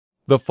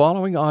The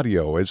following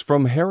audio is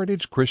from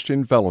Heritage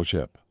Christian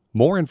Fellowship.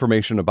 More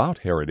information about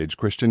Heritage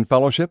Christian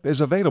Fellowship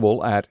is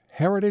available at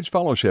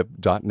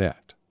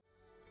heritagefellowship.net.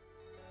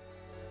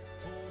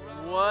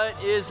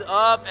 What is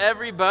up,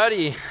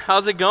 everybody?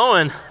 How's it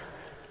going?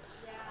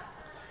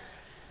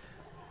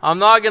 I'm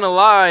not going to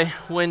lie,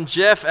 when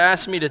Jeff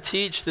asked me to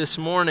teach this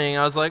morning,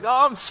 I was like,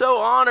 oh, I'm so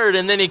honored.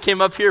 And then he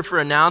came up here for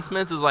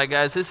announcements. I was like,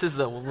 guys, this is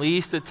the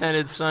least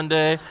attended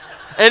Sunday.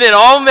 And it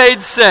all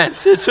made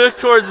sense. It took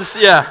towards this,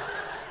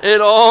 it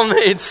all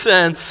made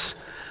sense.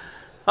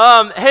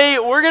 Hey,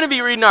 we're going to be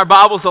reading our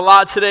Bibles a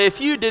lot today.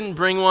 If you didn't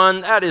bring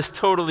one, that is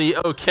totally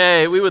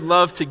okay. We would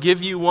love to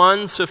give you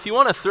one. So if you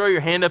want to throw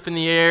your hand up in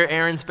the air,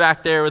 Aaron's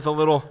back there with a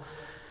little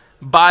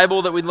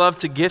Bible that we'd love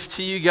to gift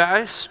to you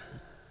guys.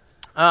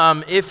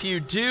 If you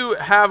do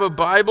have a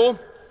Bible,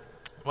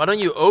 why don't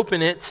you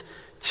open it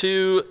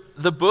to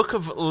the book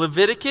of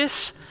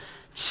Leviticus,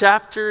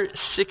 chapter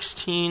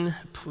 16,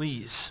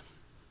 please.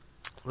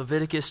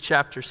 Leviticus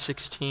chapter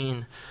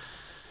 16.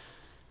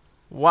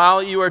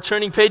 While you are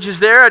turning pages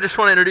there, I just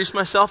want to introduce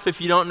myself if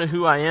you don't know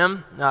who I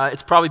am.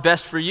 It's probably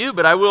best for you,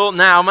 but I will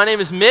now. My name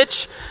is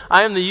Mitch.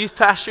 I am the youth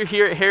pastor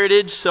here at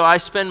Heritage, so I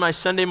spend my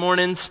Sunday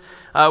mornings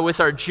with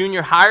our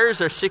junior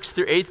hires, our 6th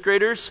through 8th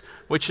graders,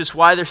 which is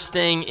why they're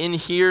staying in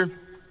here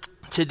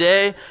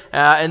today,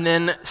 and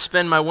then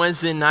spend my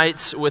Wednesday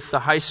nights with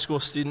the high school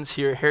students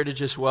here at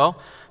Heritage as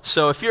well.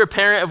 So if you're a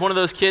parent of one of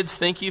those kids,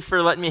 thank you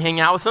for letting me hang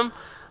out with them.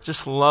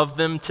 Just love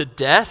them to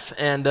death.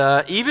 And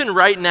even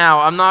right now,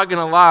 I'm not going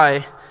to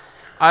lie,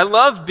 I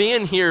love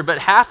being here, but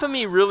half of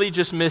me really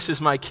just misses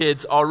my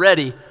kids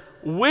already,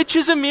 which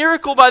is a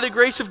miracle by the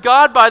grace of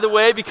God, by the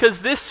way,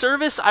 because this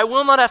service, I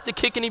will not have to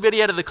kick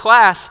anybody out of the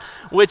class,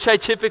 which I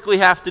typically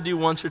have to do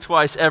once or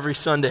twice every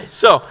Sunday.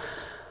 So,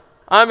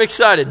 I'm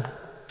excited.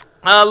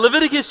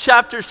 Leviticus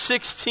chapter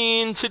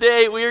 16.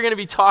 Today, we are going to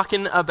be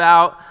talking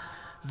about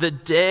the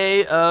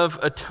Day of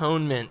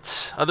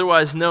Atonement,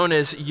 otherwise known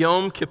as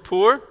Yom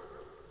Kippur.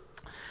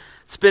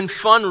 It's been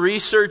fun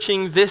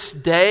researching this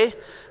day,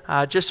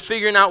 just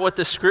figuring out what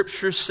the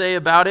scriptures say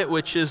about it,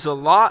 which is a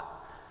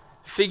lot,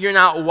 figuring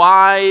out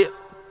why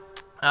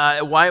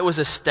it was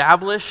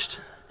established,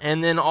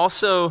 and then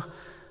also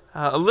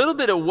a little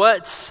bit of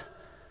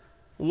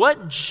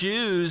what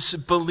Jews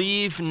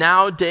believe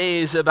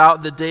nowadays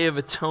about the Day of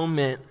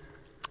Atonement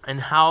and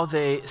how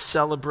they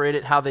celebrate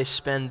it, how they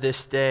spend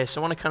this day.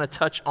 So I want to kind of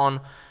touch on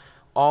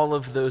all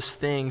of those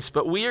things.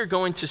 But we are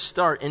going to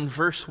start in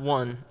verse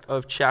 1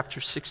 of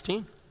chapter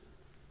 16.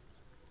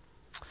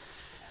 It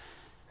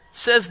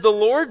says, "The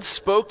Lord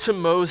spoke to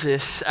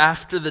Moses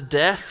after the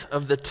death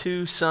of the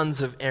 2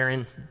 sons of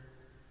Aaron,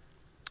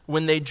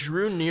 when they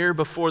drew near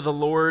before the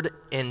Lord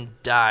and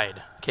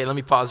died." Okay, let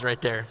me pause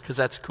right there, because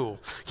that's cool.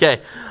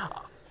 Okay,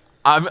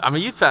 I'm a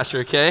youth pastor,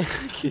 okay?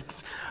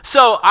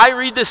 So I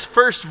read this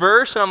first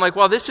verse, and I'm like,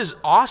 wow, this is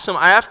awesome.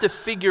 I have to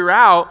figure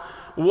out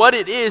what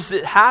it is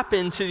that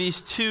happened to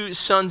these 2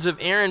 sons of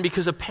Aaron,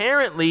 because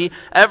apparently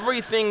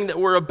everything that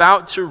we're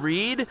about to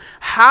read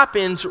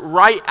happens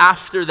right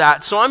after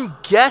that. So I'm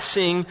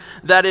guessing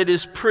that it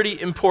is pretty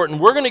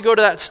important. We're going to go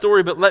to that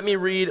story, but let me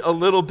read a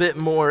little bit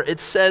more. It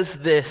says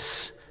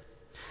this: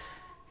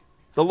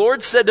 "The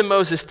Lord said to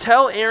Moses,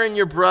 'Tell Aaron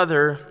your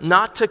brother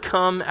not to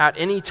come at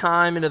any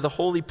time into the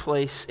holy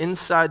place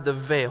inside the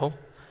veil,'"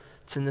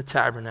 it's in the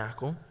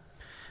tabernacle,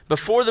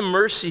 "'before the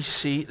mercy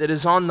seat that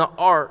is on the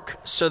ark,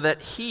 so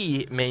that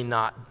he may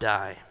not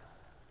die.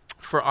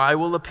 For I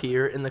will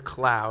appear in the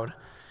cloud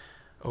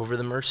over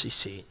the mercy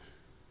seat.'"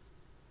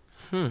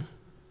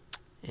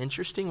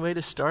 Interesting way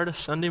to start a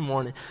Sunday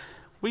morning.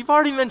 We've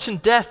already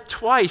mentioned death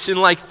twice in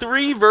like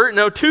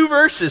 2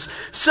 verses.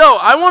 So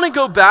I want to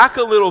go back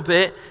a little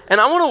bit,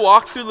 and I want to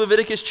walk through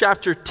Leviticus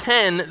chapter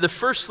 10, the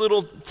first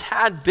little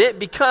tad bit,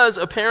 because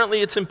apparently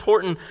it's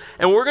important.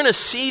 And we're going to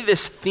see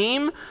this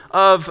theme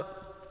of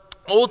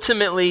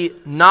ultimately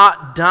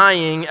not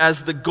dying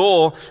as the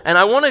goal. And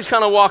I want to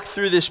kind of walk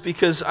through this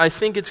because I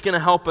think it's going to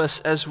help us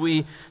as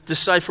we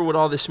decipher what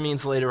all this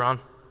means later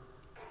on.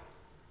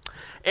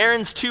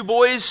 Aaron's 2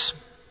 boys,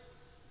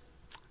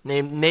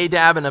 named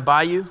Nadab and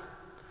Abihu.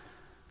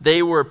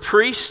 They were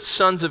priests,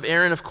 sons of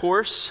Aaron, of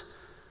course,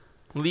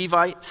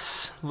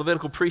 Levites,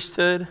 Levitical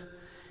priesthood,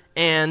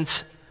 and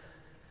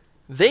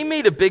they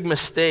made a big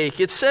mistake.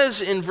 It says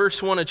in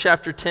verse 1 of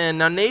chapter 10,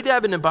 "Now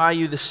Nadab and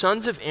Abihu, the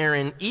sons of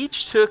Aaron,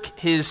 each took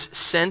his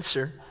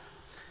censer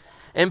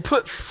and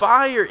put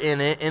fire in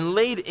it and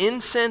laid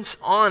incense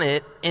on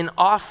it and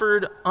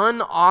offered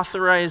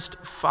unauthorized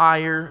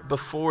fire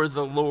before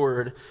the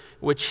Lord,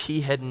 which he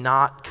had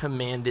not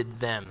commanded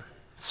them."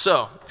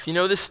 So, if you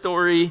know this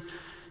story,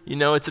 you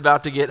know it's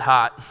about to get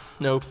hot.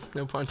 No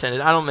pun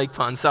intended. I don't make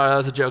puns. Sorry, that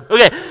was a joke.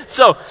 Okay,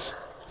 so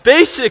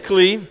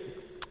basically,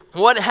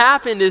 what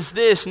happened is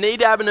this: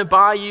 Nadab and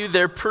Abihu,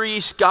 their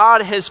priests,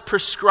 God has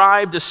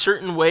prescribed a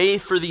certain way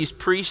for these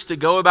priests to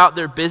go about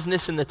their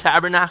business in the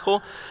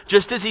tabernacle,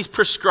 just as he's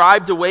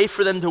prescribed a way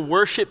for them to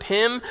worship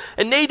him.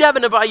 And Nadab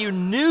and Abihu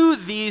knew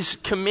these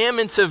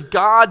commandments of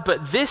God,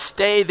 but this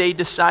day they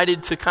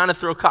decided to kind of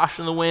throw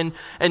caution to the wind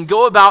and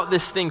go about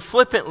this thing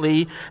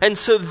flippantly. And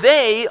so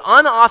they,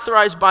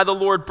 unauthorized by the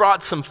Lord,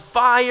 brought some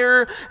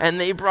fire,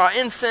 and they brought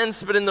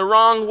incense, but in the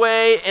wrong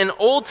way. And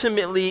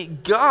ultimately,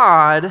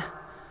 God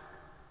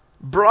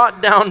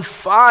brought down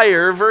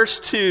fire, verse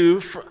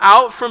 2,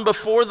 out from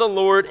before the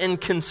Lord and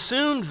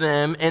consumed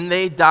them, and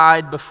they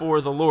died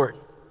before the Lord.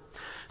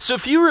 So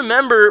if you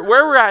remember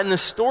where we're at in the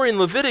story in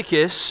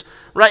Leviticus,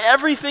 right,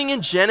 everything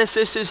in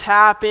Genesis has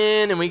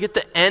happened, and we get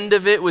the end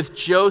of it with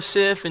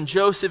Joseph, and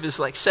Joseph is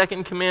like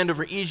second command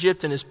over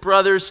Egypt, and his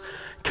brothers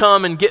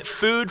come and get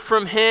food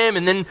from him,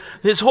 and then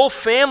his whole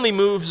family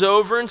moves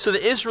over, and so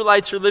the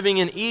Israelites are living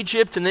in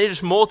Egypt, and they're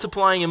just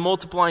multiplying and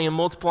multiplying and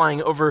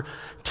multiplying over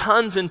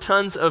tons and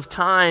tons of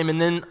time. And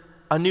then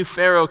a new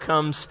Pharaoh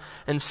comes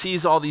and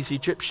sees all these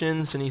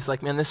Egyptians, and he's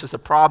like, man, this is a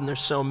problem.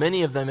 There's so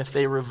many of them. If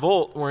they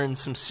revolt, we're in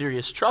some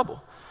serious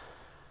trouble.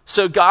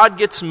 So God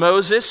gets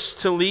Moses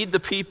to lead the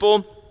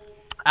people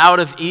out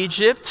of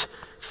Egypt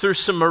through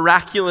some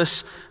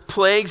miraculous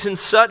plagues and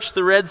such,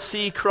 the Red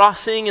Sea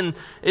crossing, and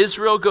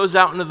Israel goes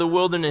out into the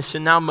wilderness,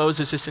 and now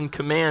Moses is in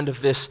command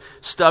of this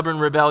stubborn,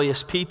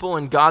 rebellious people,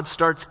 and God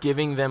starts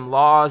giving them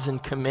laws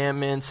and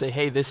commandments, say,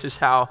 hey, this is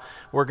how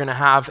we're going to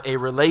have a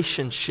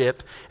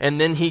relationship. And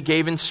then he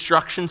gave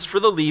instructions for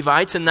the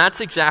Levites, and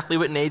that's exactly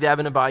what Nadab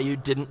and Abihu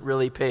didn't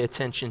really pay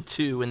attention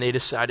to when they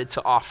decided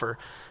to offer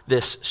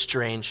this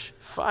strange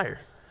fire.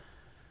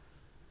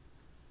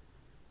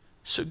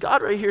 So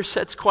God right here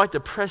sets quite the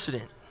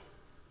precedent.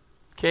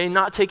 Okay,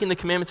 not taking the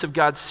commandments of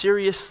God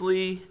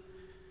seriously,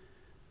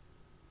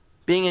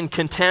 being in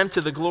contempt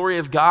of the glory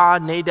of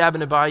God. Nadab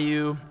and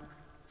Abihu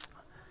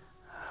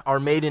are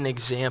made an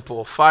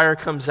example. Fire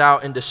comes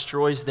out and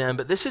destroys them,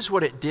 but this is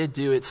what it did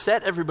do. It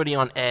set everybody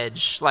on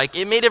edge. Like,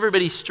 it made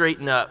everybody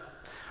straighten up.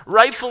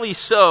 Rightfully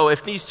so.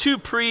 If these two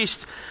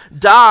priests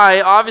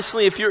die,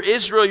 obviously if you're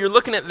Israel, you're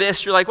looking at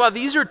this, you're like, wow,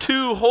 these are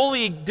two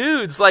holy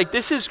dudes. Like,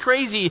 this is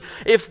crazy.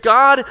 If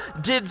God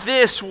did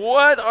this,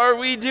 what are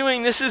we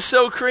doing? This is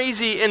so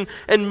crazy.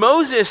 And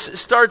Moses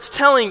starts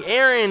telling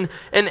Aaron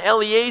and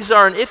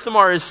Eleazar and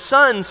Ithamar, his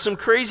sons, some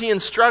crazy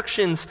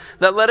instructions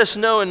that let us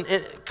know and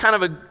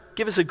kind of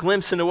give us a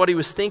glimpse into what he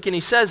was thinking.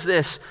 He says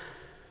this: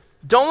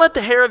 don't let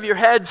the hair of your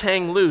heads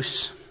hang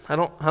loose. I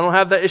don't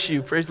have that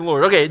issue, praise the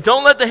Lord. Okay,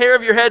 don't let the hair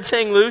of your heads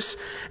hang loose,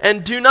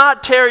 and do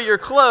not tear your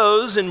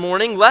clothes in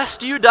mourning,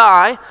 lest you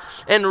die,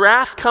 and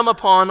wrath come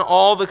upon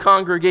all the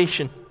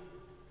congregation.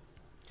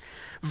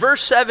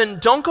 Verse 7,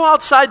 don't go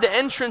outside the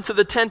entrance of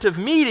the tent of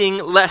meeting,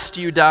 lest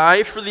you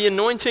die, for the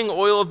anointing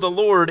oil of the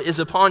Lord is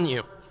upon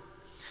you.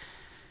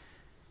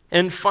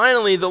 And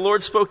finally, the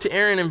Lord spoke to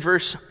Aaron in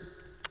verse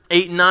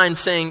 8 and 9,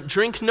 saying,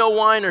 drink no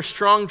wine or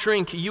strong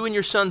drink, you and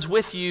your sons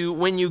with you,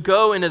 when you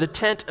go into the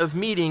tent of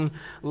meeting,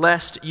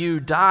 lest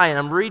you die. And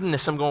I'm reading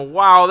this, I'm going,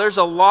 wow, there's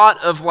a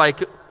lot of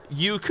like,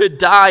 you could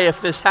die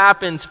if this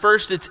happens.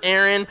 First, it's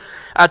Aaron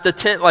at the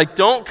tent, like,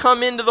 don't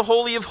come into the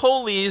Holy of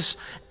Holies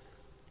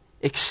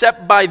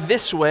except by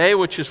this way,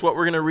 which is what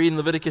we're going to read in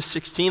Leviticus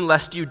 16,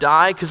 lest you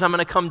die, because I'm going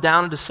to come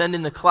down and descend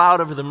in the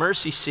cloud over the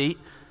mercy seat.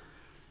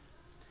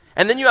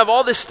 And then you have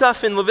all this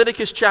stuff in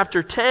Leviticus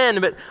chapter 10,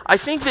 but I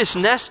think this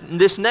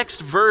next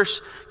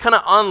verse kind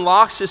of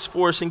unlocks this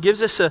for us and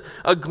gives us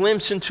a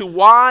glimpse into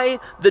why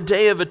the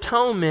Day of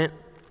Atonement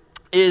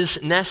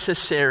is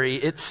necessary.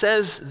 It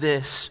says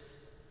this: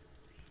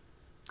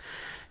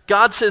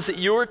 God says that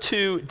you're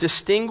to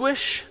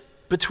distinguish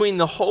between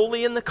the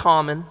holy and the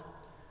common,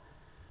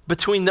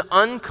 between the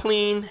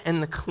unclean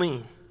and the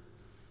clean.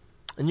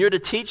 And you're to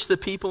teach the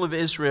people of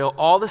Israel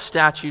all the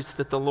statutes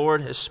that the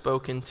Lord has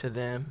spoken to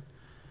them.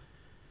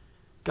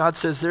 God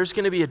says there's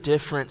going to be a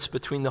difference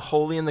between the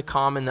holy and the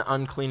common, the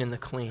unclean and the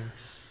clean.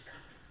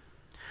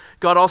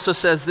 God also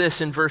says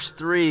this in verse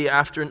 3,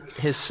 after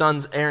his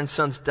sons, Aaron's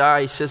sons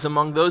die, he says,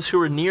 among those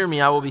who are near me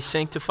I will be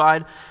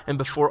sanctified, and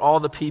before all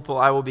the people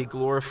I will be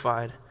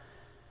glorified.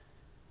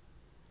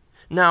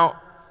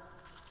 Now,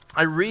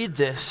 I read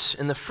this,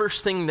 and the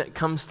first thing that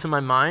comes to my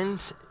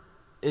mind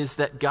is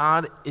that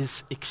God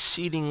is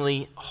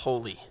exceedingly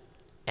holy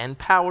and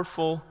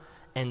powerful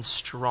and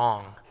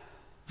strong.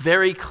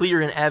 Very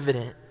clear and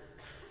evident.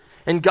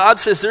 And God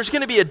says there's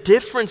going to be a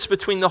difference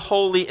between the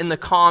holy and the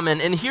common.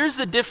 And here's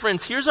the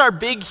difference. Here's our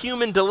big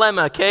human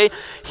dilemma, okay?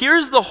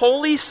 Here's the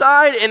holy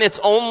side, and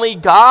it's only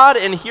God.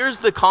 And here's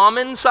the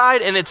common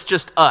side, and it's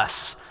just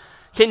us.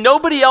 Okay,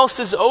 nobody else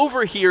is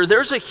over here.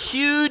 There's a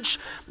huge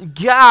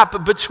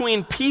gap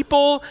between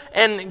people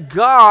and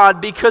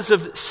God because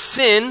of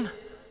sin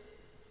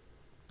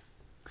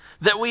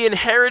that we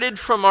inherited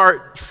from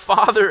our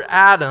father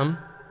Adam,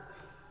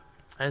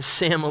 as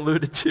Sam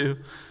alluded to.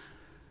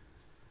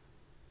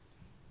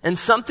 And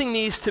something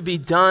needs to be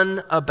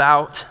done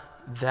about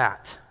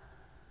that.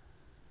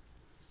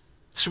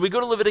 So we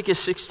go to Leviticus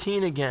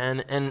 16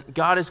 again, and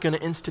God is going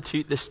to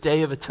institute this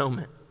Day of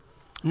Atonement.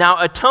 Now,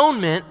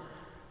 atonement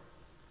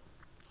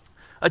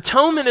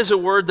is a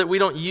word that we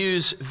don't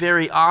use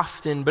very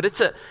often, but it's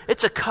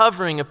a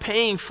covering, a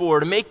paying for,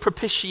 to make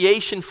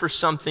propitiation for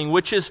something,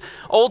 which is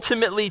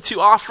ultimately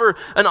to offer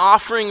an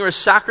offering or a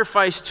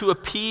sacrifice to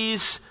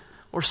appease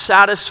or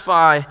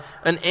satisfy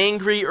an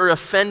angry or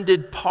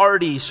offended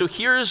party. So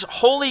here's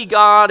holy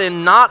God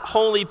and not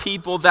holy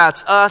people,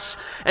 that's us.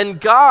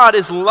 And God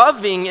is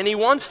loving and he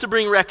wants to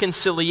bring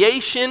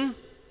reconciliation.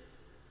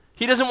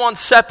 He doesn't want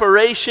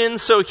separation.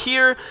 So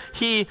here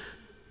he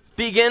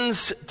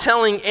begins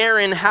telling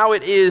Aaron how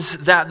it is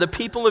that the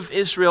people of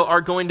Israel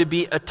are going to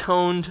be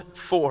atoned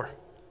for.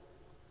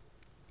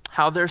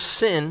 How their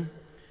sin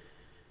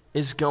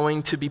is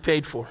going to be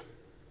paid for.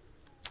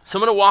 So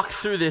I'm going to walk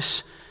through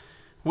this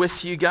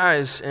with you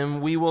guys,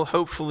 and we will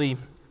hopefully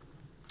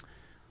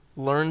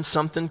learn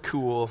something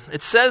cool.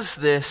 It says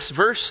this,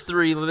 verse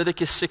 3,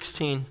 Leviticus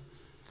 16.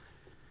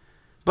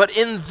 But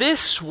in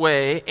this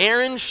way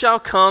Aaron shall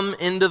come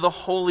into the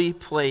holy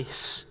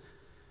place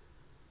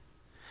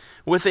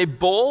with a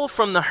bull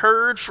from the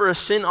herd for a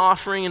sin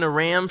offering and a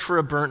ram for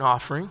a burnt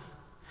offering.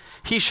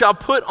 He shall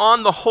put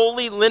on the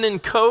holy linen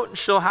coat,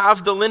 shall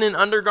have the linen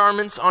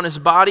undergarments on his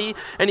body,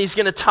 and he's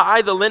going to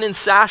tie the linen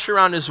sash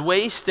around his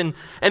waist and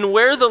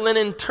wear the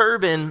linen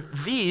turban.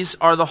 These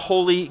are the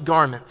holy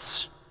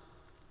garments.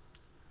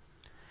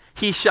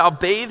 He shall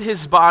bathe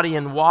his body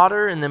in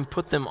water and then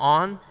put them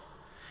on.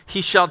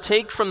 He shall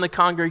take from the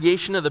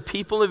congregation of the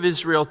people of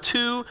Israel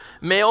 2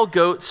 male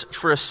goats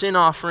for a sin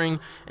offering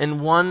and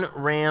 1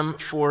 ram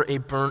for a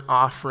burnt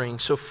offering.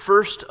 So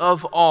first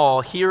of all,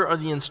 here are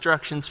the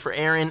instructions for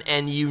Aaron,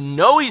 and you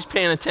know he's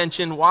paying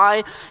attention.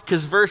 Why?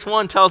 Because verse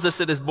 1 tells us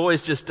that his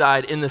boys just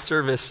died in the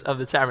service of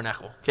the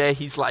tabernacle. Okay,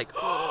 he's like,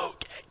 oh,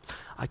 okay,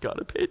 I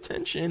gotta pay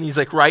attention. He's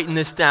like writing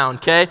this down,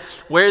 okay?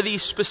 Wear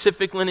these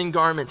specific linen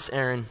garments,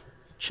 Aaron.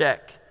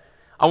 Check.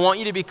 I want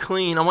you to be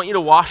clean. I want you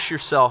to wash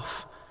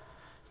yourself.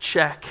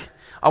 Check.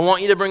 I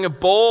want you to bring a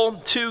bull,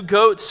 2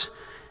 goats,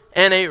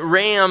 and a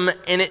ram.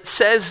 And it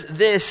says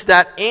this,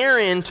 that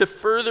Aaron, to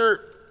further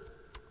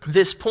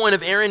this point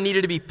of Aaron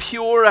needed to be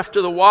pure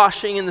after the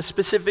washing and the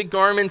specific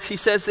garments, he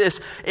says this,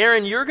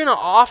 Aaron, you're going to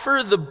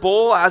offer the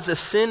bull as a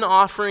sin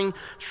offering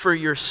for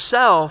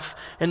yourself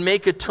and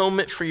make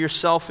atonement for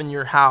yourself and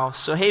your house.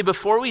 So hey,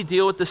 before we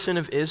deal with the sin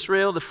of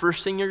Israel, the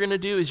first thing you're going to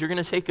do is you're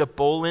going to take a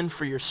bull in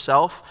for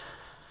yourself,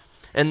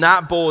 and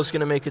that bull is going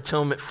to make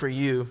atonement for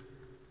you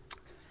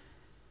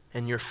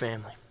and your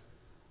family.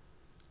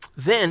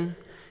 Then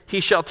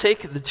he shall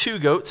take the 2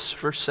 goats,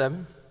 verse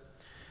 7,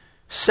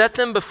 set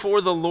them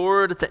before the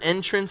Lord at the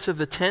entrance of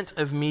the tent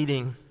of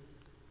meeting,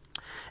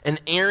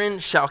 and Aaron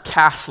shall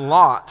cast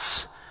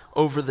lots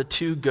over the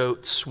 2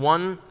 goats,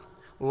 1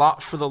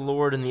 lot for the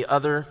Lord and the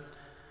other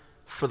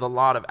for the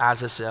lot of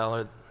Azazel,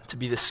 or to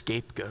be the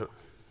scapegoat.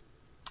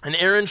 And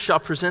Aaron shall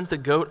present the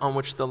goat on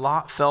which the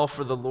lot fell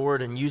for the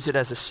Lord and use it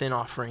as a sin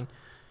offering.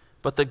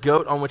 But the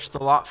goat on which the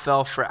lot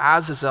fell for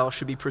Azazel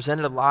should be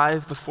presented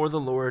alive before the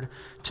Lord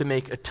to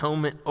make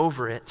atonement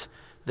over it,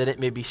 that it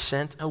may be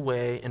sent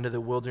away into the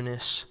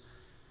wilderness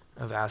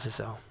of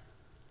Azazel.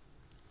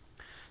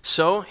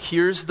 So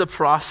here's the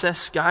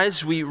process,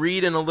 guys. We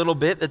read in a little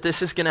bit that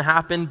this is going to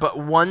happen but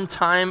 1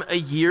 time a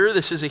year.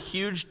 This is a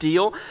huge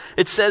deal.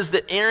 It says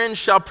that Aaron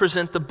shall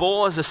present the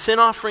bull as a sin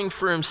offering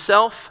for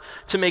himself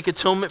to make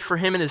atonement for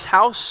him and his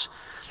house.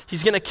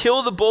 He's going to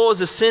kill the bull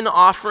as a sin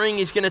offering.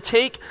 He's going to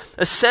take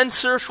a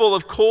censer full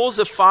of coals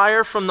of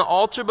fire from the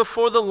altar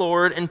before the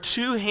Lord and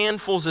 2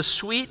 handfuls of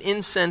sweet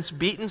incense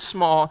beaten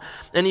small,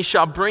 and he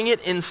shall bring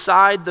it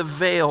inside the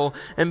veil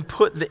and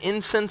put the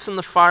incense and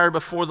the fire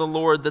before the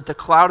Lord, that the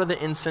cloud of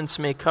the incense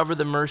may cover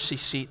the mercy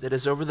seat that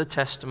is over the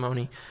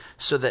testimony,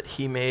 so that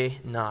he may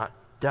not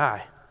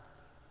die.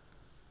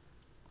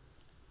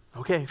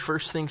 Okay,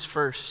 first things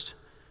first.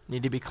 You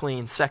need to be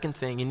clean. Second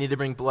thing, you need to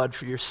bring blood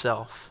for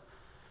yourself.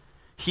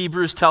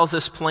 Hebrews tells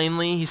us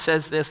plainly, he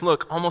says this,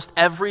 look, almost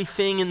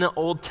everything in the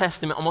Old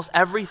Testament, almost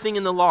everything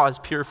in the law is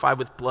purified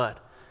with blood.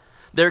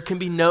 There can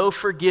be no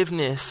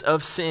forgiveness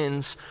of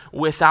sins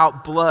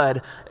without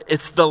blood.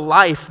 It's the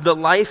life. The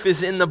life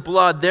is in the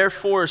blood.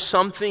 Therefore,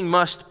 something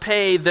must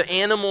pay. The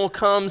animal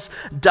comes,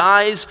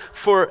 dies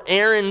for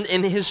Aaron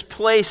in his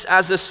place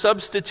as a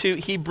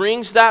substitute. He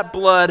brings that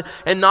blood,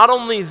 and not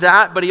only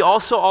that, but he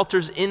also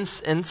alters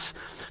incense,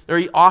 or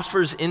he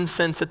offers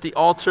incense at the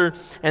altar,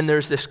 and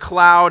there's this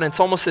cloud, and it's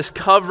almost this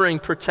covering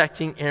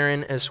protecting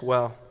Aaron as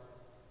well.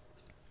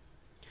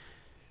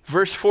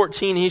 Verse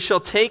 14, he shall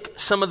take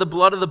some of the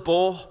blood of the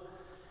bull,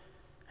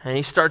 and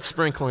he starts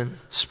sprinkling.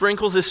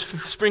 Sprinkles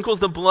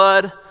the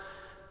blood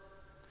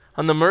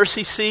on the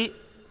mercy seat,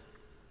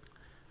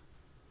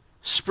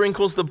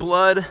 sprinkles the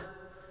blood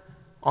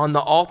on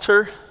the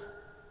altar.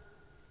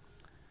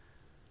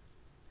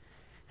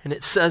 And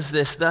it says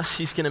this, thus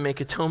he's going to make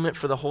atonement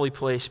for the holy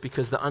place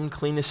because the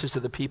uncleannesses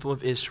of the people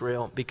of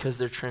Israel, because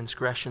their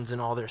transgressions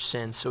and all their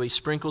sins. So he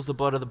sprinkles the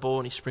blood of the bull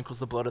and he sprinkles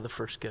the blood of the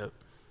first goat.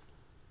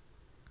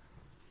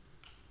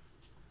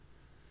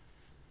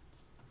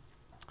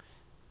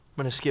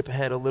 going to skip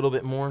ahead a little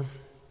bit more.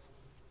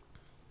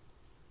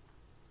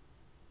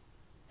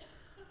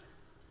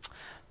 It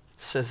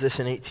says this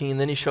in 18,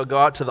 "Then he shall go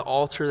out to the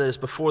altar that is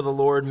before the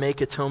Lord,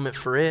 make atonement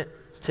for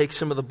it. Take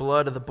some of the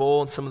blood of the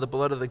bull and some of the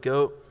blood of the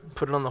goat,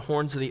 put it on the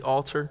horns of the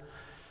altar."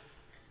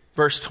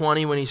 Verse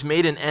 20, "When he's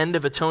made an end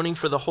of atoning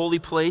for the holy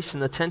place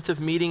and the tent of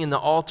meeting and the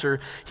altar,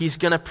 he's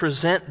going to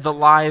present the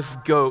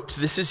live goat."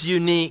 This is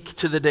unique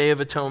to the Day of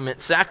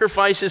Atonement.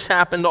 Sacrifices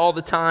happened all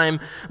the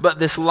time, but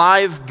this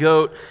live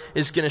goat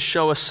is going to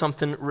show us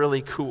something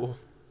really cool.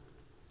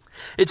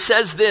 It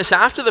says this,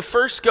 after the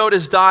first goat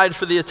has died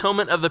for the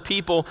atonement of the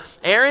people,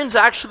 Aaron's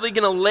actually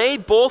going to lay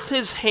both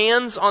his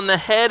hands on the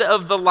head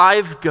of the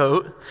live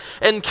goat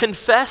and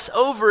confess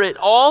over it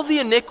all the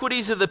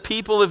iniquities of the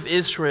people of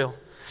Israel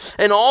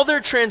and all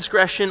their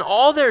transgression,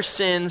 all their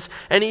sins,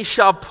 and he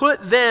shall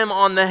put them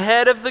on the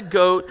head of the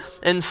goat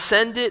and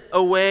send it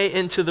away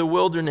into the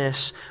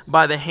wilderness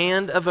by the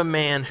hand of a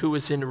man who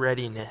is in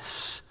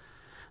readiness.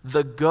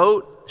 The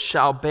goat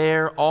shall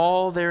bear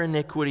all their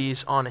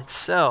iniquities on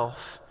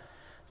itself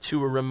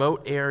to a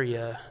remote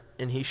area,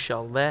 and he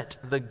shall let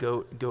the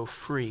goat go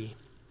free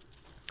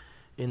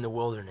in the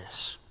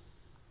wilderness.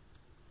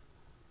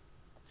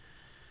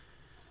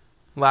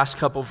 Last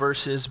couple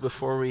verses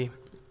before we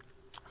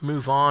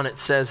move on, it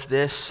says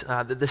this,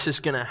 that this is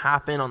going to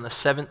happen on the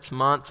 7th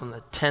month, on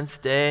the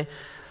 10th day,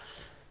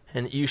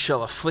 and you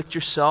shall afflict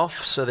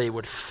yourself, so they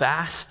would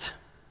fast.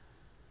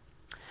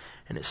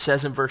 And it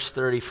says in verse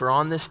 30, "For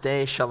on this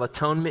day shall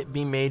atonement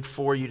be made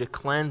for you to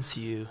cleanse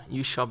you.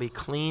 You shall be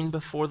clean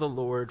before the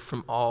Lord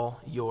from all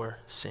your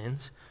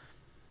sins."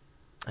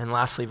 And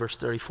lastly, verse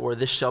 34,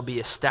 "This shall be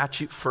a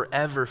statute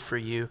forever for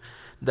you,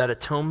 that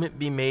atonement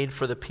be made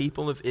for the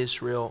people of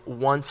Israel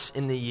once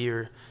in the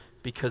year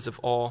because of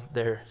all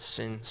their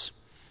sins."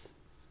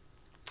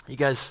 You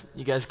guys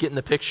getting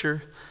the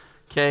picture?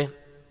 Okay.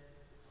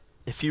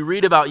 If you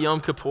read about Yom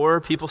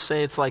Kippur, people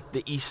say it's like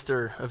the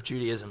Easter of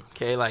Judaism,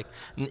 okay? Like,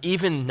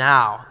 even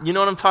now, you know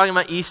what I'm talking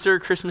about? Easter,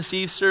 Christmas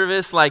Eve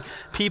service, like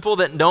people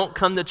that don't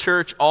come to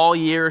church all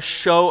year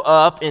show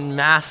up in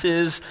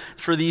masses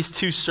for these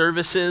two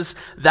services.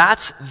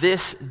 That's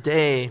this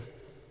day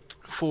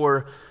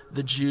for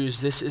the Jews.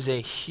 This is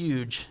a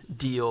huge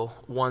deal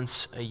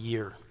once a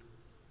year.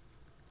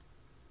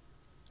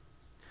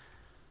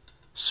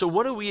 So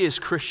what do we as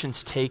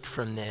Christians take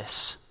from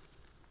this?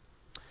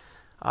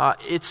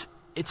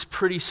 It's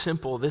pretty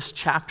simple. This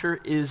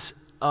chapter is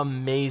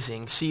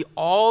amazing. See,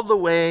 all the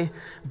way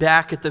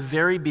back at the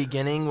very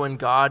beginning when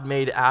God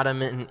made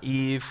Adam and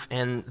Eve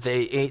and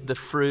they ate the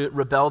fruit,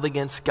 rebelled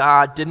against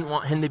God, didn't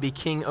want him to be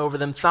king over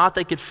them, thought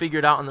they could figure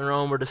it out on their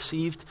own, were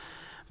deceived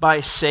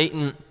by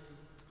Satan.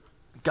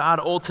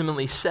 God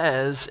ultimately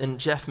says, and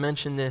Jeff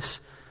mentioned this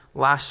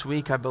last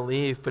week, I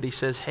believe, but he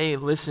says, "Hey,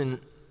 listen,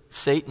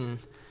 Satan,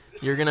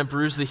 you're going to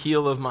bruise the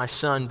heel of my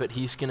son, but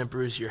he's going to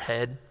bruise your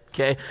head."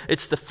 Okay,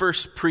 it's the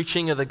first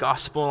preaching of the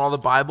gospel in all the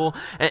Bible.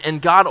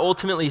 And God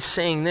ultimately is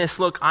saying this,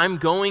 look, I'm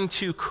going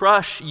to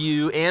crush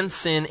you and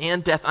sin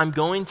and death. I'm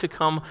going to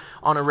come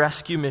on a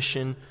rescue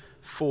mission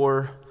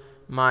for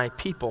my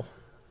people.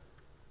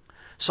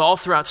 So all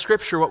throughout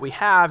Scripture, what we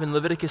have, in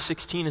Leviticus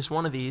 16 is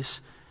one of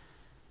these,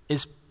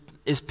 is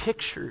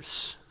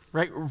pictures,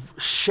 right?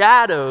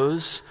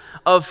 Shadows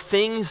of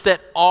things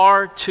that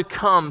are to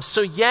come.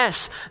 So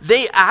yes,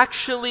 they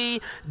actually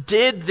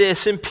did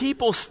this, and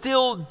people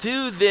still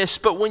do this,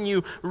 but when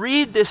you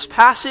read this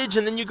passage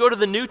and then you go to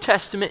the New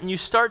Testament and you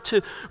start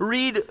to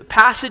read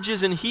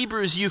passages in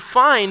Hebrews, you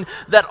find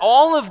that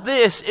all of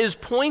this is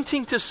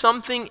pointing to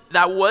something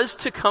that was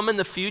to come in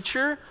the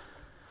future,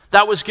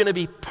 that was going to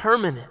be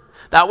permanent.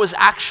 That was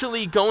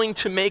actually going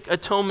to make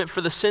atonement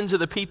for the sins of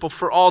the people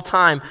for all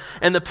time.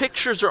 And the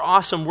pictures are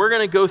awesome. We're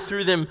going to go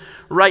through them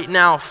right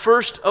now.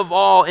 First of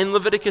all, in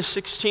Leviticus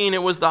 16,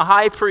 it was the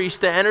high priest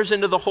that enters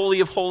into the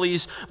Holy of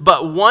Holies,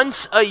 but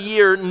once a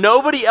year,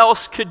 nobody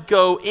else could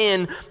go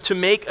in to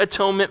make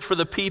atonement for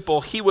the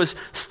people. He was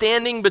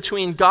standing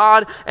between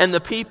God and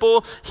the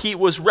people. He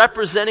was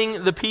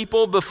representing the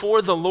people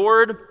before the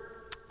Lord.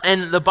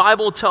 And the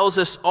Bible tells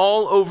us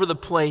all over the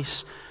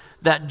place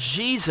that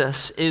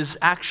Jesus is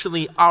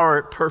actually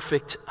our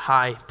perfect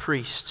high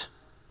priest.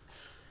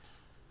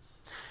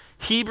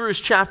 Hebrews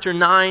chapter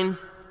 9,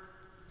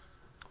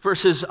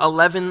 verses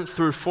 11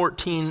 through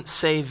 14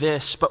 say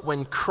this, "But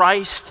when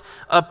Christ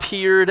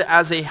appeared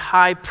as a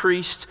high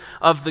priest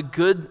of the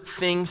good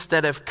things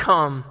that have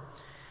come,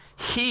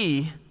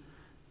 he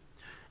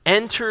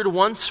entered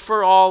once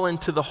for all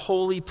into the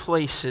holy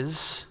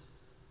places,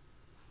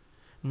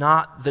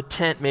 not the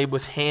tent made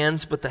with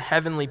hands, but the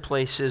heavenly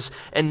places,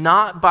 and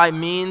not by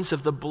means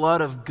of the blood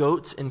of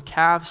goats and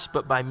calves,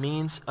 but by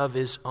means of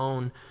his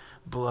own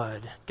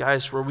blood."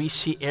 Guys, where we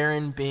see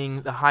Aaron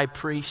being the high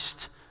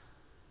priest,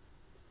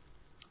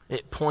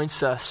 it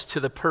points us to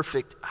the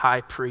perfect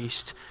high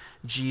priest,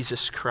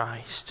 Jesus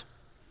Christ.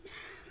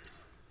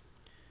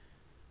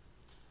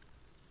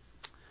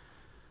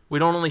 We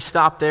don't only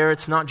stop there.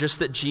 It's not just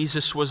that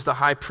Jesus was the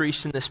high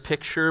priest in this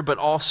picture, but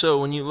also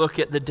when you look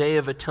at the Day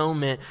of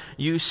Atonement,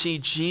 you see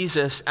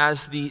Jesus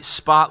as the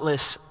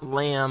spotless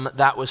lamb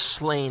that was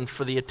slain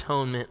for the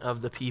atonement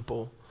of the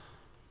people.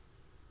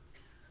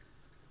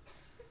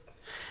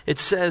 It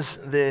says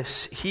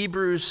this,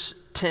 Hebrews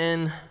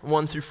 10,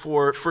 1 through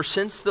 4, "For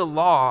since the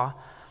law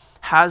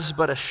has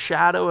but a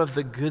shadow of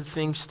the good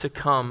things to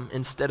come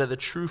instead of the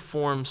true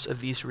forms of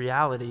these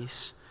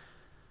realities,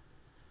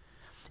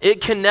 it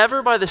can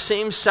never, by the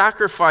same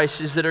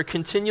sacrifices that are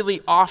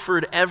continually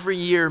offered every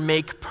year,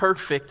 make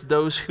perfect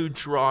those who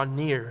draw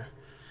near.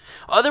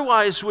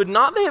 Otherwise, would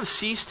not they have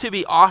ceased to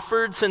be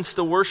offered, since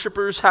the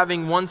worshipers,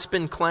 having once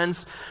been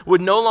cleansed,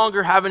 would no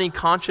longer have any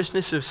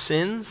consciousness of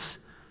sins?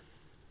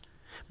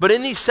 But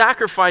in these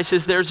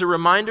sacrifices, there's a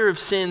reminder of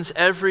sins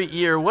every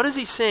year." What is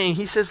he saying?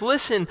 He says,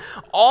 listen,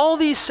 all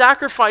these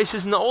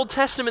sacrifices in the Old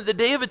Testament, the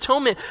Day of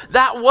Atonement,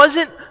 that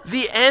wasn't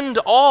the end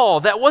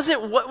all. That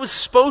wasn't what was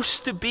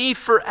supposed to be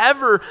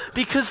forever.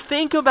 Because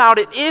think about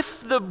it.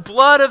 If the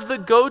blood of the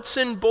goats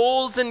and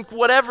bulls and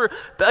whatever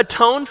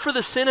atoned for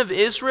the sin of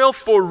Israel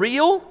for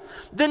real,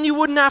 then you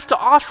wouldn't have to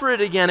offer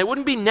it again. It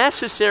wouldn't be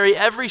necessary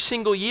every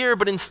single year,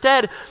 but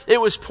instead it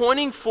was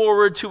pointing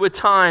forward to a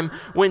time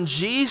when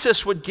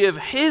Jesus would give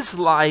his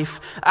life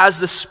as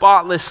the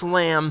spotless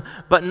lamb,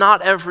 but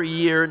not every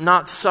year,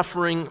 not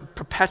suffering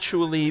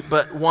perpetually,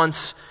 but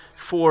once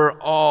for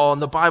all.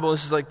 And the Bible,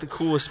 this is like the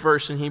coolest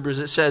verse in Hebrews.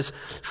 It says,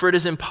 "For it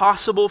is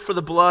impossible for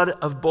the blood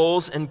of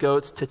bulls and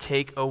goats to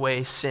take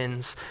away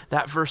sins."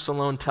 That verse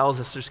alone tells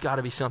us there's got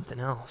to be something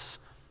else.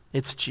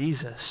 It's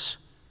Jesus.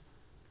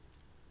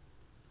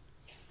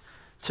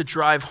 To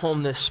drive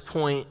home this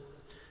point,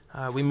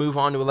 we move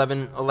on to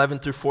 11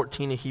 through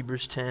 14 of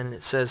Hebrews 10. And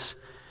it says,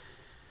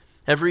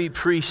 "Every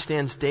priest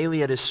stands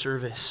daily at his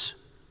service,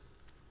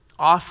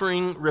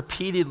 offering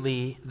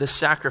repeatedly the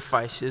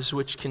sacrifices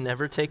which can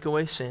never take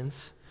away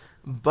sins.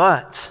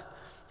 But,"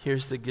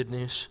 here's the good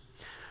news,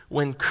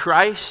 "when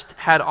Christ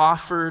had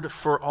offered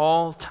for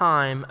all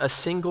time a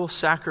single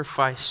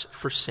sacrifice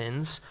for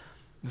sins,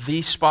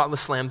 the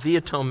spotless lamb, the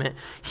atonement,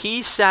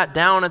 he sat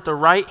down at the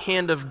right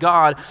hand of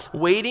God,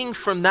 waiting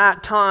from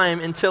that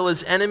time until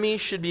his enemy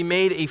should be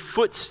made a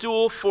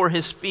footstool for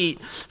his feet.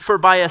 For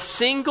by a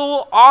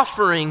single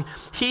offering,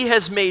 he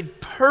has made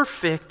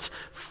perfect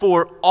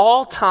for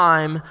all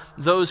time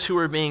those who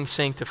are being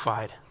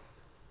sanctified."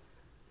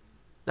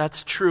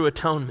 That's true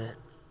atonement.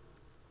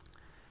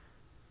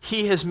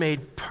 He has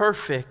made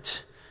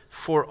perfect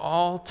for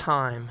all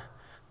time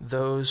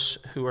those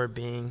who are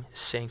being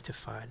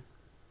sanctified.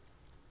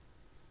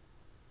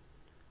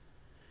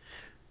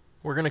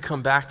 We're going to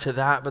come back to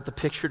that, but the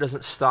picture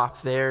doesn't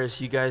stop there. As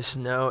you guys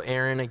know,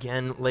 Aaron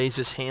again lays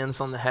his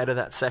hands on the head of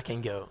that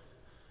second goat,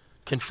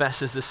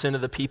 confesses the sin of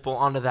the people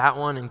onto that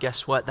one, and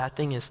guess what? That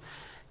thing is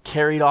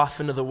carried off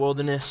into the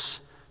wilderness.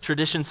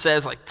 Tradition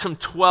says like some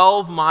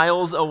 12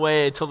 miles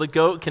away till the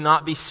goat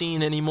cannot be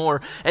seen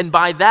anymore. And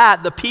by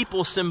that, the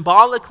people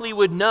symbolically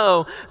would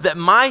know that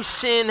my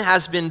sin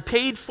has been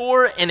paid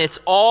for and it's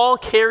all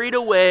carried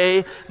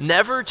away,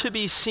 never to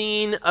be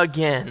seen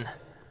again.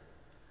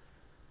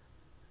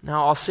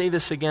 Now, I'll say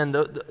this again,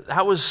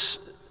 that was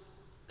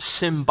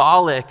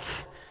symbolic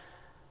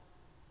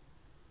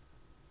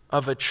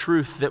of a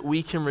truth that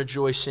we can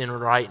rejoice in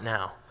right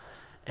now.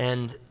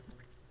 And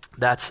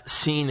that's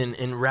seen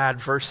in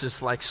rad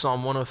verses like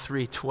Psalm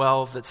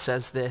 103:12 that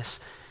says this,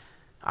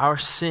 "Our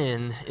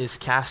sin is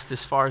cast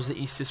as far as the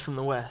east is from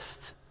the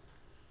west."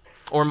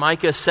 Or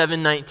Micah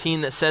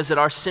 7:19 that says that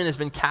our sin has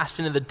been cast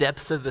into the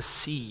depths of the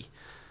sea.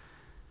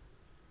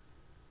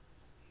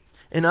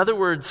 In other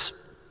words,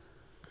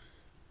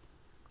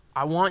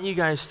 I want you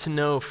guys to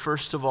know,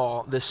 first of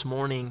all, this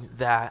morning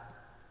that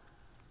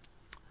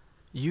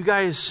you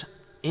guys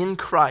in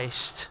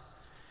Christ,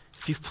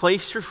 if you've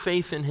placed your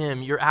faith in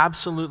him, you're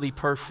absolutely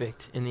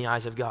perfect in the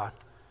eyes of God.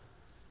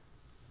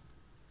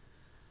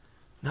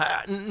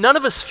 None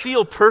of us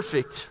feel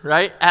perfect,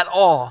 right? At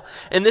all.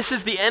 And this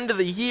is the end of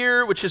the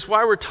year, which is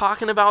why we're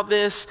talking about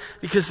this,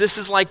 because this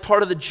is like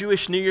part of the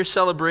Jewish New Year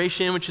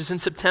celebration, which is in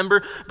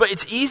September. But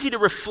it's easy to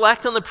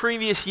reflect on the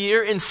previous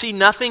year and see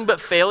nothing but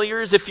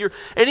failures. If you're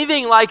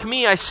anything like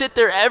me, I sit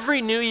there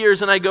every New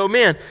Year's and I go,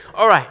 man,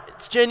 all right,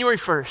 it's January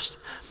 1st.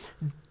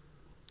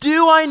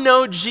 Do I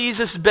know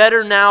Jesus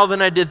better now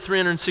than I did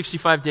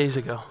 365 days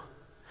ago?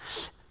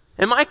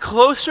 Am I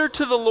closer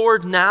to the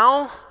Lord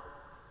now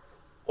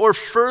or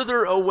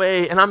further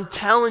away? And I'm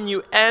telling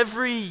you,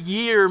 every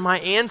year, my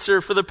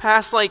answer for the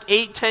past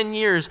 8-10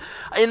 years,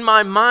 in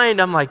my mind,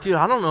 I'm like, dude,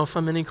 I don't know if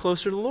I'm any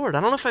closer to the Lord. I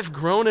don't know if I've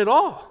grown at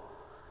all.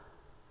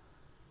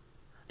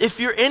 If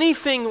you're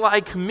anything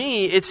like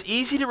me, it's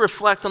easy to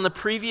reflect on the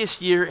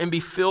previous year and be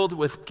filled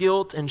with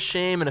guilt and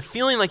shame and a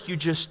feeling like you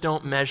just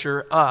don't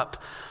measure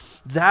up.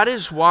 That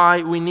is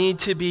why we need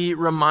to be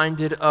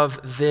reminded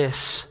of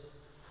this,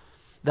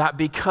 that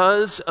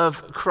because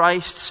of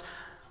Christ's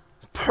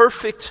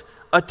perfect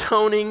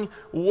atoning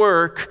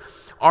work,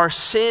 our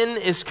sin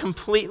is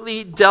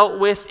completely dealt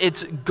with.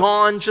 It's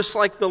gone, just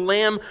like the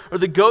lamb or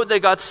the goat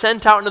that got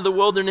sent out into the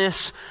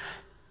wilderness.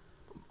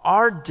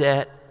 Our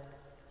debt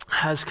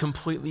has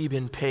completely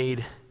been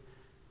paid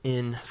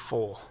in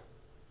full.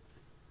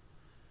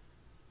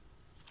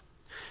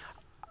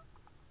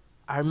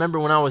 I remember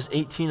when I was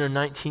 18 or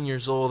 19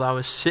 years old, I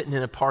was sitting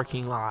in a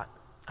parking lot.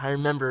 I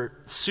remember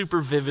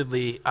super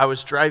vividly, I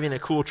was driving a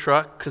cool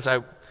truck because I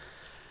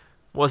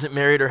wasn't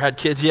married or had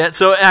kids yet,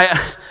 so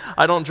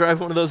I don't drive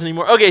one of those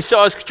anymore. Okay, so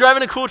I was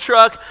driving a cool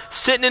truck,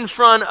 sitting in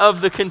front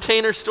of the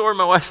Container Store.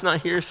 My wife's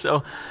not here,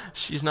 so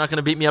she's not going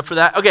to beat me up for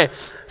that. Okay,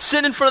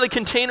 sitting in front of the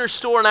Container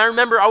Store, and I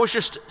remember I was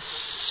just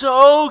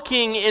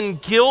soaking in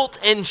guilt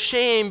and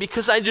shame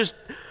because I just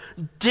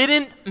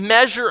didn't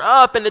measure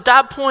up. And at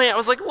that point, I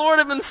was like, Lord,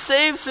 I've been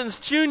saved since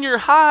junior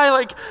high.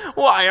 Like,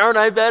 why aren't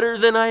I better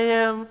than I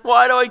am?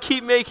 Why do I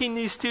keep making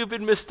these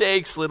stupid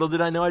mistakes? Little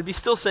did I know I'd be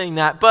still saying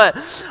that. But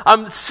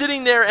I'm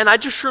sitting there, and I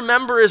just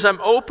remember as I'm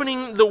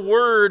opening the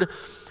Word,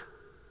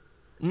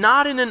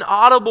 not in an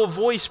audible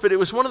voice, but it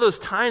was one of those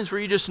times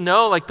where you just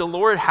know, like, the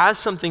Lord has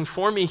something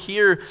for me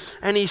here.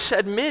 And He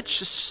said, Mitch,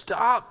 just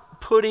stop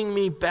putting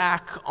me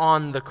back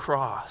on the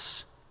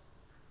cross.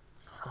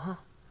 Huh?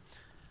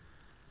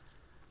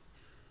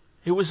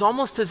 It was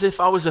almost as if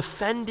I was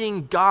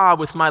offending God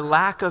with my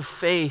lack of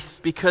faith,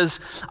 because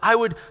I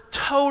would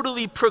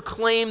totally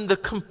proclaim the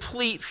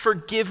complete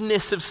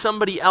forgiveness of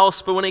somebody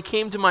else, but when it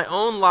came to my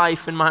own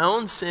life and my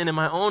own sin and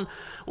my own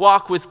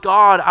walk with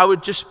God, I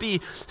would just be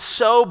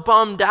so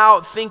bummed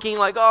out thinking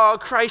like, oh,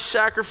 Christ's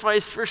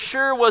sacrifice for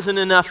sure wasn't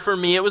enough for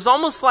me. It was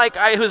almost like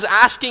I was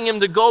asking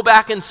Him to go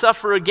back and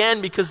suffer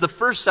again because the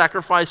first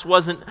sacrifice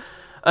wasn't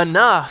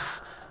enough.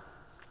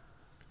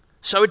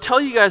 So I would tell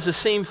you guys the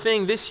same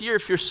thing. This year,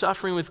 if you're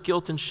suffering with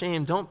guilt and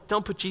shame, don't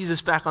put Jesus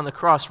back on the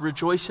cross.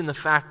 Rejoice in the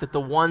fact that the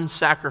one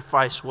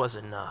sacrifice was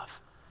enough.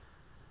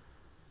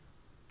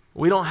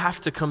 We don't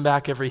have to come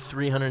back every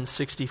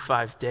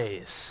 365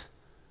 days.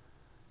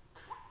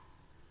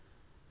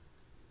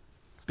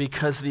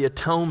 Because the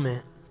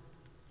atonement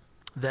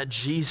that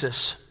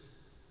Jesus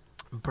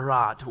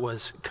brought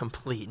was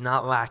complete,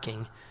 not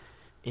lacking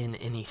in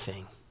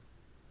anything.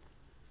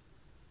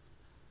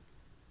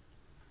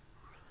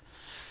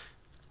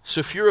 So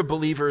if you're a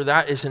believer,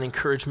 that is an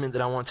encouragement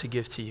that I want to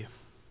give to you.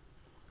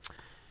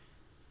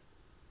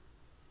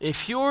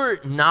 If you're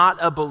not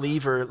a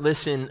believer,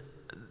 listen,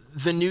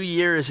 the new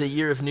year is a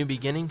year of new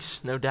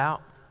beginnings, no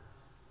doubt.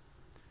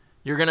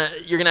 You're gonna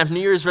have New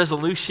Year's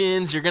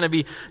resolutions. You're gonna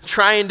be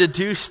trying to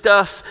do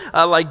stuff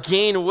like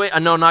gain weight.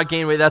 No, not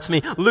gain weight. That's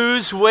me.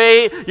 Lose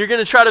weight. You're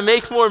gonna try to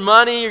make more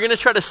money. You're gonna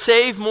try to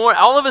save more.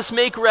 All of us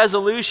make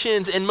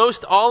resolutions, and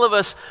most all of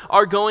us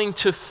are going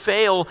to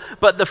fail.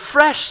 But the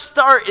fresh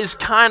start is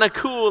kind of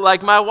cool.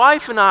 Like my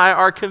wife and I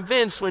are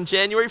convinced when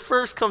January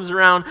 1st comes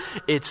around,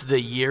 it's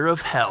the year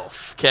of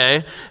health.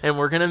 Okay, and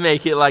we're gonna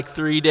make it like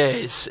 3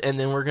 days, and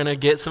then we're gonna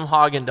get some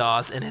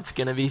Haagen-Dazs, and it's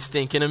gonna be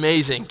stinking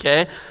amazing.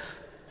 Okay.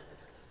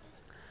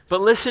 But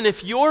listen,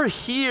 if you're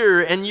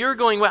here and you're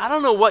going, well, I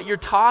don't know what you're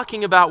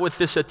talking about with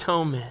this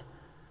atonement.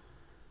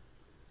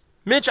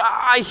 Mitch,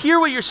 I hear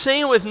what you're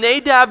saying with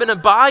Nadab and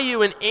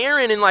Abihu and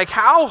Aaron, and like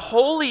how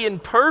holy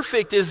and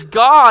perfect is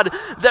God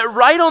that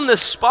right on the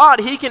spot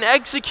He can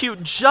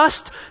execute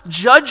just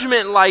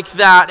judgment like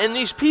that. And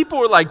these people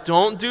are like,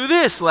 don't do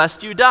this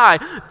lest you die.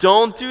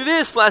 Don't do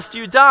this lest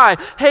you die.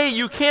 Hey,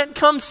 you can't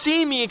come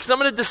see me because I'm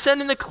going to descend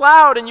in the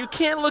cloud, and you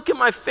can't look at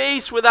my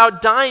face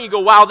without dying. You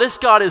go, wow, this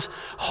God is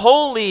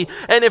holy.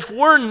 And if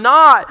we're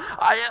not,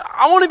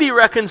 I want to be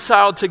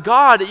reconciled to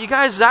God. You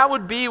guys, that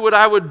would be what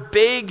I would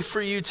beg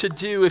for you to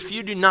do if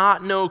you do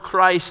not know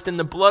Christ and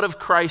the blood of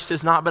Christ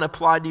has not been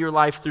applied to your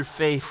life through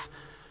faith.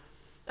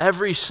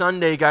 Every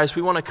Sunday, guys,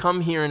 we want to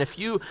come here, and if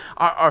you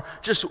are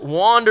just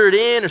wandered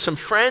in or some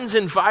friends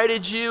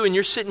invited you and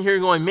you're sitting here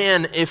going,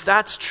 man, if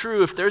that's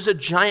true, if there's a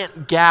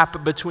giant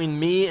gap between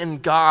me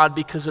and God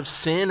because of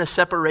sin, a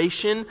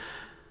separation,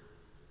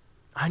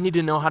 I need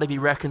to know how to be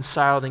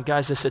reconciled. And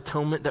guys, this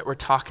atonement that we're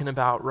talking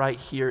about right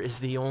here is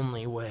the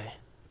only way.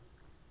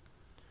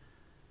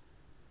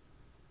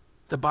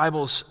 The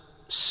Bible's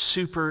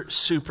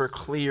super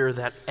clear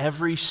that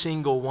every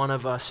single one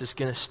of us is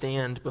going to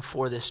stand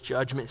before this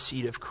judgment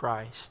seat of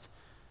Christ.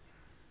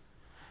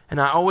 And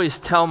I always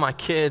tell my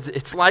kids,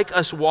 it's like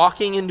us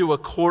walking into a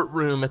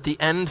courtroom at the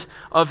end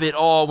of it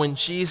all when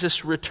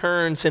Jesus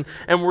returns, and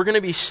we're going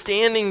to be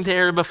standing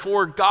there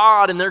before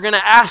God, and they're going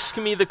to ask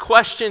me the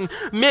question,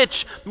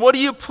 Mitch, what do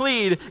you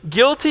plead,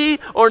 guilty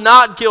or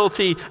not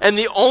guilty? And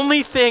the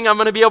only thing I'm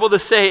going to be able to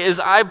say is,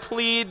 I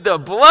plead the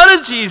blood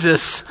of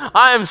Jesus.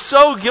 I am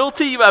so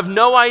guilty, you have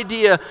no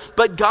idea.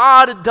 But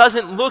God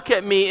doesn't look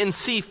at me and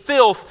see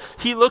filth.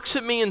 He looks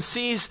at me and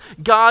sees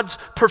God's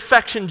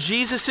perfection,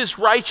 Jesus'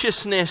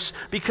 righteousness,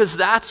 because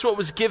that's what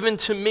was given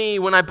to me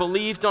when I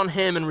believed on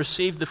Him and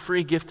received the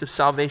free gift of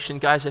salvation.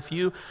 Guys, if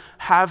you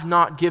have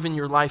not given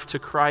your life to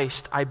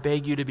Christ, I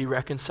beg you to be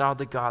reconciled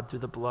to God through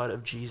the blood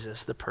of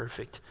Jesus, the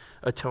perfect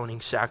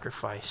atoning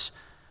sacrifice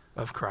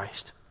of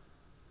Christ.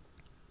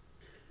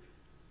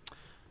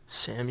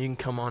 Sam, you can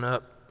come on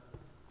up.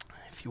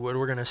 If you would,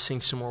 we're going to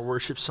sing some more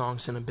worship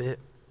songs in a bit.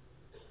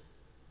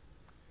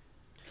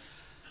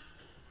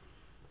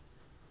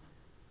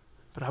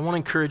 But I want to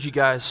encourage you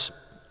guys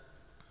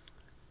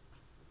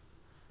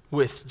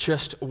with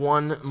just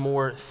one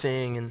more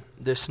thing, and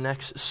this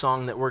next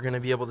song that we're going to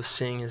be able to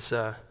sing is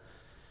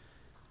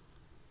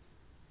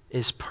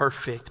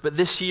perfect. But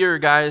this year,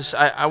 guys,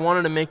 I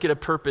wanted to make it a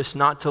purpose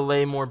not to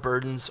lay more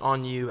burdens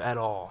on you at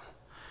all,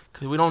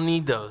 because we don't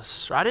need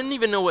those. I didn't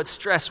even know what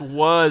stress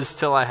was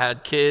till I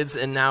had kids,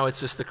 and now it's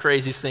just the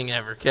craziest thing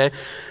ever, okay?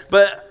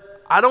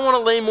 But I don't want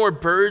to lay more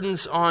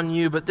burdens on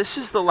you, but this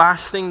is the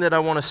last thing that I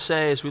want to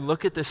say as we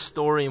look at this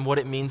story and what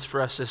it means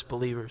for us as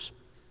believers.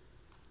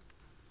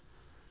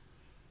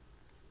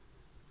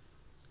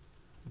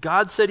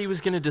 God said he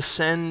was going to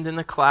descend in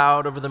the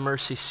cloud over the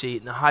mercy seat,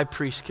 and the high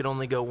priest could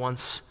only go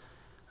once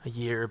a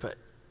year. But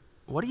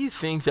what do you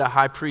think that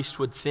high priest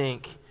would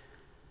think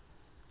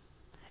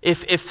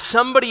if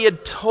somebody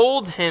had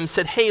told him,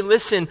 said, hey,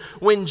 listen,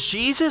 when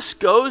Jesus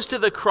goes to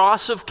the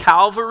cross of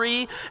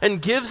Calvary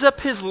and gives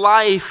up his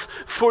life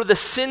for the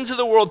sins of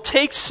the world,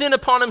 takes sin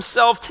upon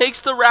himself, takes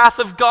the wrath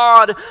of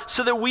God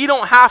so that we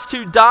don't have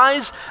to,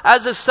 dies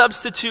as a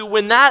substitute,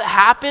 when that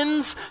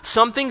happens,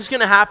 something's going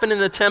to happen in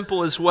the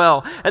temple as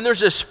well. And there's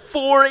this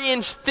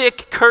 4-inch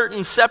thick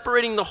curtain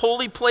separating the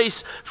holy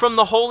place from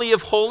the Holy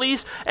of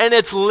Holies, and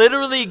it's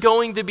literally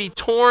going to be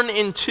torn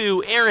in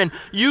two. Aaron,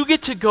 you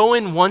get to go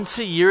in once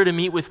a year to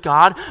meet with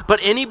God, but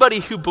anybody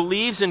who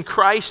believes in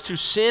Christ, whose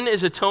sin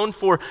is atoned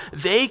for,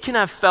 they can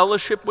have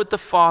fellowship with the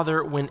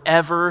Father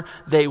whenever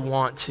they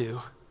want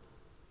to.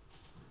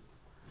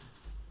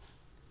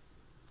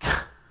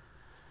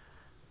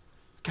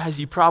 Guys,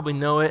 you probably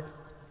know it.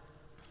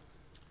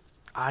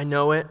 I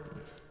know it,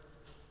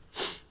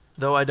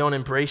 though I don't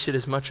embrace it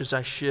as much as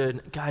I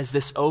should. Guys,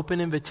 this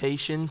open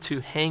invitation to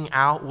hang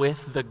out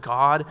with the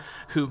God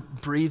who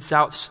breathes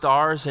out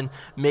stars and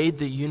made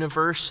the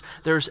universe,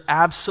 there's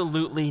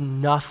absolutely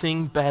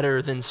nothing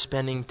better than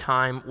spending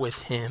time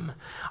with him.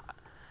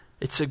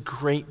 It's a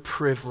great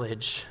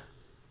privilege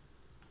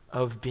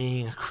of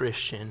being a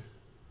Christian.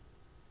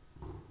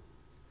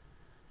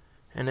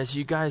 And as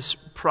you guys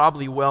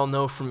probably well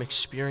know from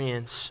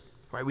experience,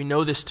 right, we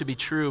know this to be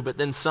true, but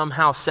then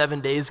somehow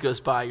 7 days goes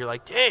by, you're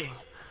like, dang,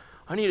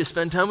 I need to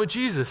spend time with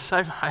Jesus.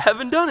 I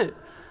haven't done it.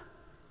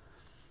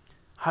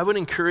 I would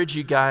encourage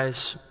you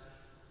guys,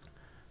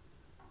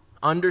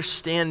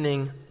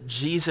 understanding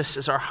Jesus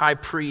as our high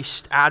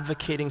priest,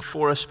 advocating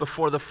for us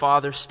before the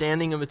Father,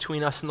 standing in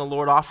between us and the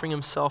Lord, offering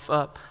himself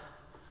up,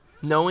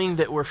 knowing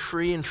that we're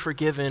free and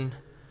forgiven,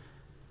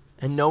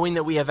 and knowing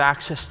that we have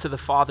access to the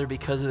Father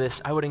because of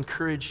this, I would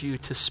encourage you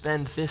to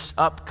spend this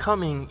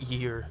upcoming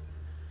year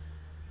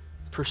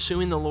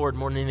pursuing the Lord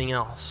more than anything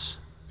else.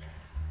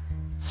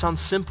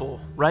 Sounds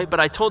simple, right? But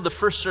I told the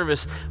first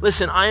service,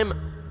 listen, I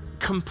am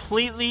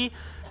completely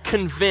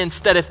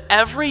convinced that if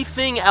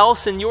everything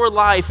else in your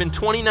life in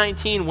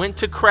 2019 went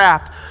to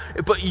crap,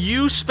 but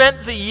you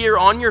spent the year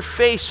on your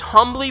face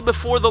humbly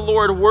before the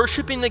Lord,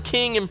 worshiping the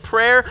King in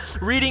prayer,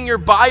 reading your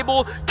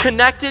Bible,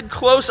 connected,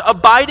 close,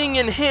 abiding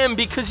in him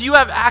because you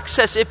have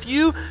access, if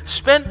you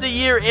spent the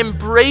year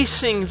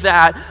embracing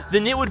that,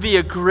 then it would be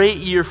a great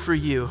year for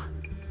you.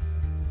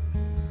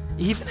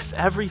 Even if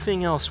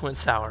everything else went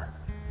sour.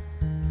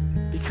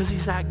 Because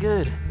he's that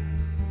good.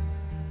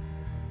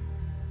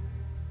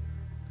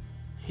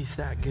 He's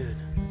that good.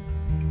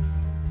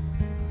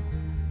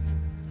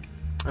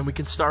 And we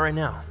can start right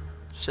now,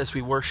 just as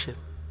we worship.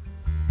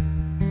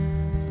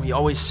 We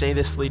always say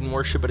this leading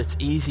worship, but it's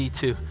easy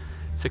to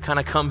kind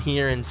of come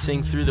here and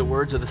sing through the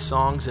words of the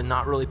songs and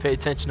not really pay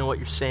attention to what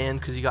you're saying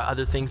because you got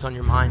other things on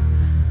your mind.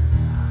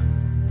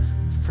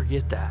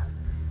 Forget that.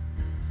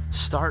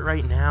 Start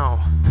right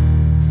now.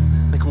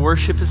 Like,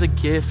 worship is a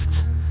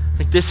gift.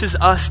 Like, this is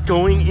us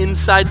going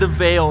inside the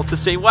veil to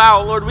say,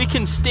 wow, Lord, we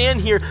can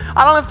stand here.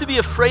 I don't have to be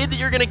afraid that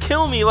you're going to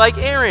kill me like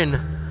Aaron.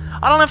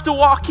 I don't have to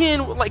walk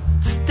in like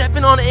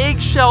stepping on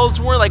eggshells.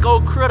 We're like,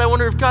 oh, crud, I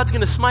wonder if God's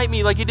going to smite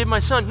me like he did my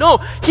son. No,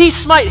 he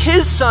smite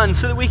his son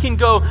so that we can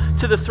go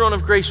to the throne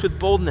of grace with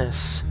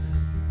boldness.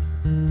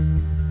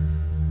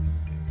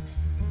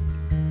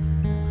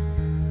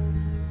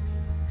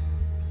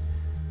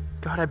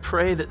 God, I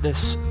pray that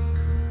this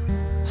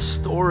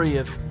story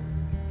of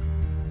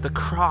the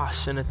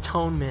cross and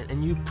atonement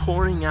and you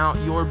pouring out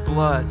your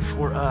blood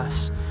for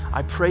us,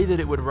 I pray that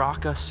it would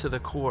rock us to the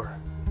core.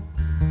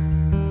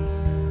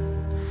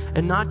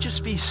 And not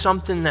just be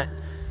something that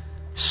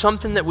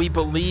we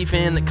believe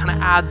in that kind of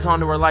adds on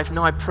to our life.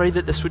 No, I pray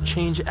that this would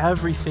change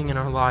everything in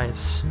our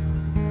lives.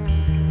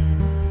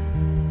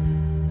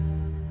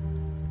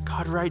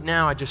 God, right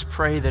now I just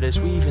pray that as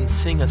we even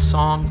sing a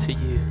song to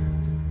you,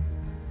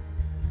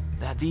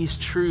 that these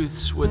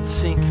truths would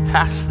sink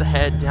past the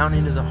head down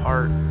into the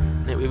heart,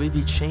 and that we would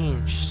be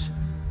changed,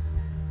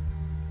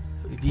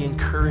 that we'd be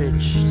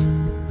encouraged,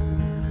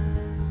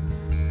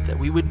 that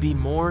we would be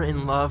more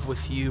in love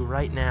with you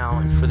right now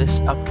and for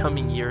this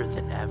upcoming year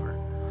than ever,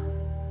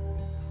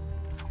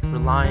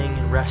 relying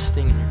and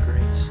resting in your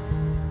grace.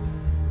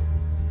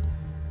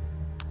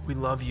 We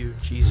love you,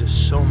 Jesus,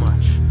 so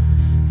much,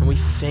 and we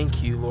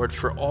thank you, Lord,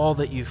 for all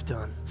that you've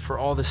done, for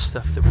all this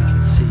stuff that we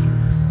can see.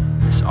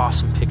 This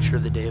awesome picture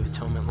of the Day of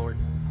Atonement, Lord.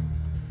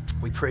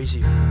 We praise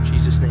you. In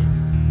Jesus'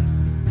 name.